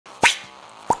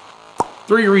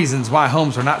3 reasons why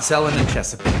homes are not selling in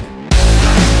Chesapeake.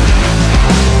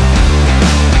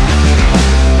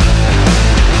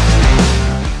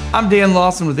 I'm Dan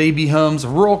Lawson with AB Homes, a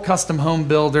rural custom home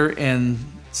builder in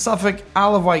Suffolk,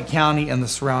 Isle of Wight County, and the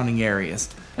surrounding areas.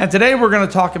 And today we're going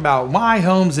to talk about why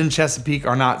homes in Chesapeake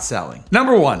are not selling.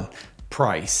 Number 1,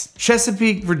 price.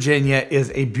 Chesapeake, Virginia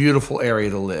is a beautiful area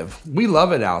to live. We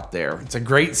love it out there. It's a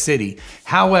great city.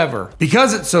 However,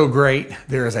 because it's so great,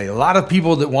 there's a lot of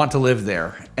people that want to live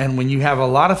there. And when you have a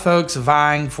lot of folks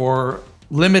vying for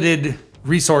limited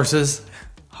resources,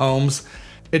 homes,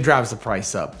 it drives the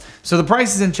price up. So the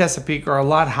prices in Chesapeake are a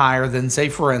lot higher than, say,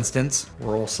 for instance,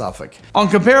 rural Suffolk. On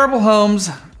comparable homes,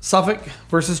 Suffolk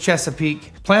versus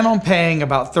Chesapeake, plan on paying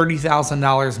about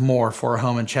 $30,000 more for a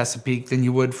home in Chesapeake than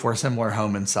you would for a similar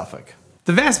home in Suffolk.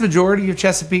 The vast majority of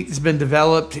Chesapeake that's been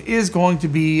developed is going to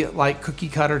be like cookie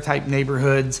cutter type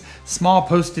neighborhoods, small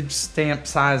postage stamp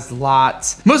sized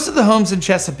lots. Most of the homes in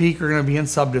Chesapeake are going to be in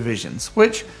subdivisions,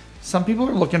 which some people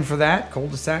are looking for that.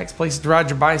 Cul-de-sacs, places to ride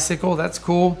your bicycle, that's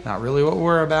cool. Not really what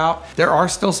we're about. There are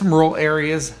still some rural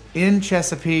areas in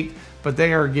Chesapeake, but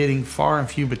they are getting far and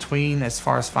few between as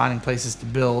far as finding places to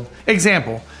build.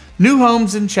 Example, new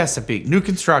homes in Chesapeake, new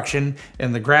construction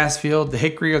in the Grassfield, the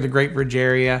Hickory, or the Great Bridge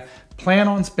area, plan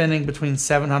on spending between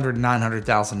 $700,000 and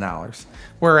 $900,000.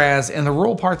 Whereas in the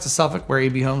rural parts of Suffolk where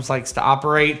AB Homes likes to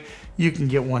operate, you can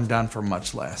get one done for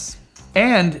much less.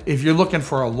 And if you're looking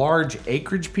for a large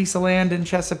acreage piece of land in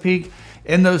Chesapeake,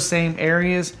 in those same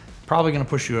areas, probably gonna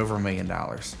push you over $1 million.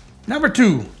 Number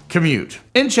 2, commute.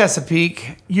 In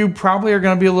Chesapeake, you probably are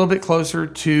gonna be a little bit closer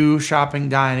to shopping,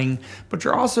 dining, but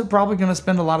you're also probably gonna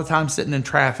spend a lot of time sitting in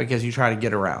traffic as you try to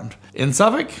get around. In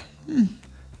Suffolk,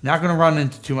 not gonna run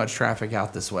into too much traffic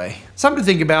out this way. Something to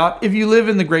think about, if you live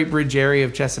in the Great Bridge area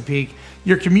of Chesapeake,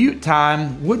 your commute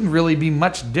time wouldn't really be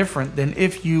much different than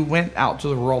if you went out to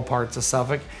the rural parts of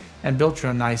Suffolk and built you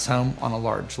a nice home on a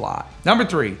large lot. Number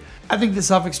 3, I think that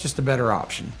Suffolk's just a better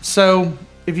option. So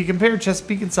if you compare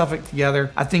Chesapeake and Suffolk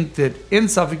together, I think that in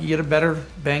Suffolk you get a better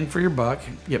bang for your buck,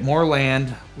 get more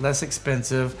land, less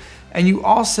expensive, and you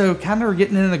also kind of are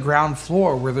getting in the ground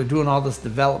floor where they're doing all this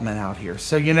development out here.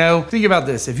 So, you know, think about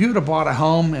this. If you would have bought a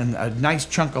home and a nice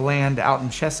chunk of land out in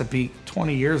Chesapeake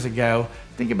 20 years ago,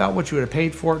 think about what you would have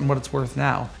paid for it and what it's worth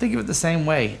now. Think of it the same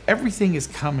way. Everything is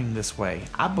coming this way.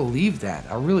 I believe that,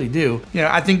 I really do. You know,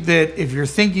 I think that if you're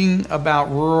thinking about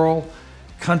rural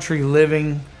country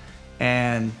living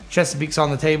and Chesapeake's on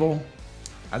the table,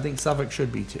 I think Suffolk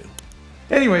should be too.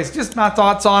 Anyways, just my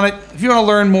thoughts on it. If you want to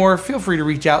learn more, feel free to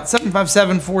reach out,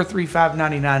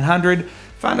 757-435-9900.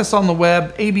 Find us on the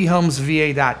web,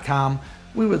 abhomesva.com.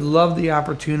 We would love the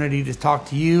opportunity to talk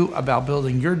to you about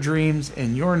building your dreams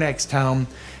in your next home,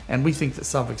 and we think that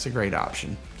Suffolk's a great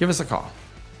option. Give us a call.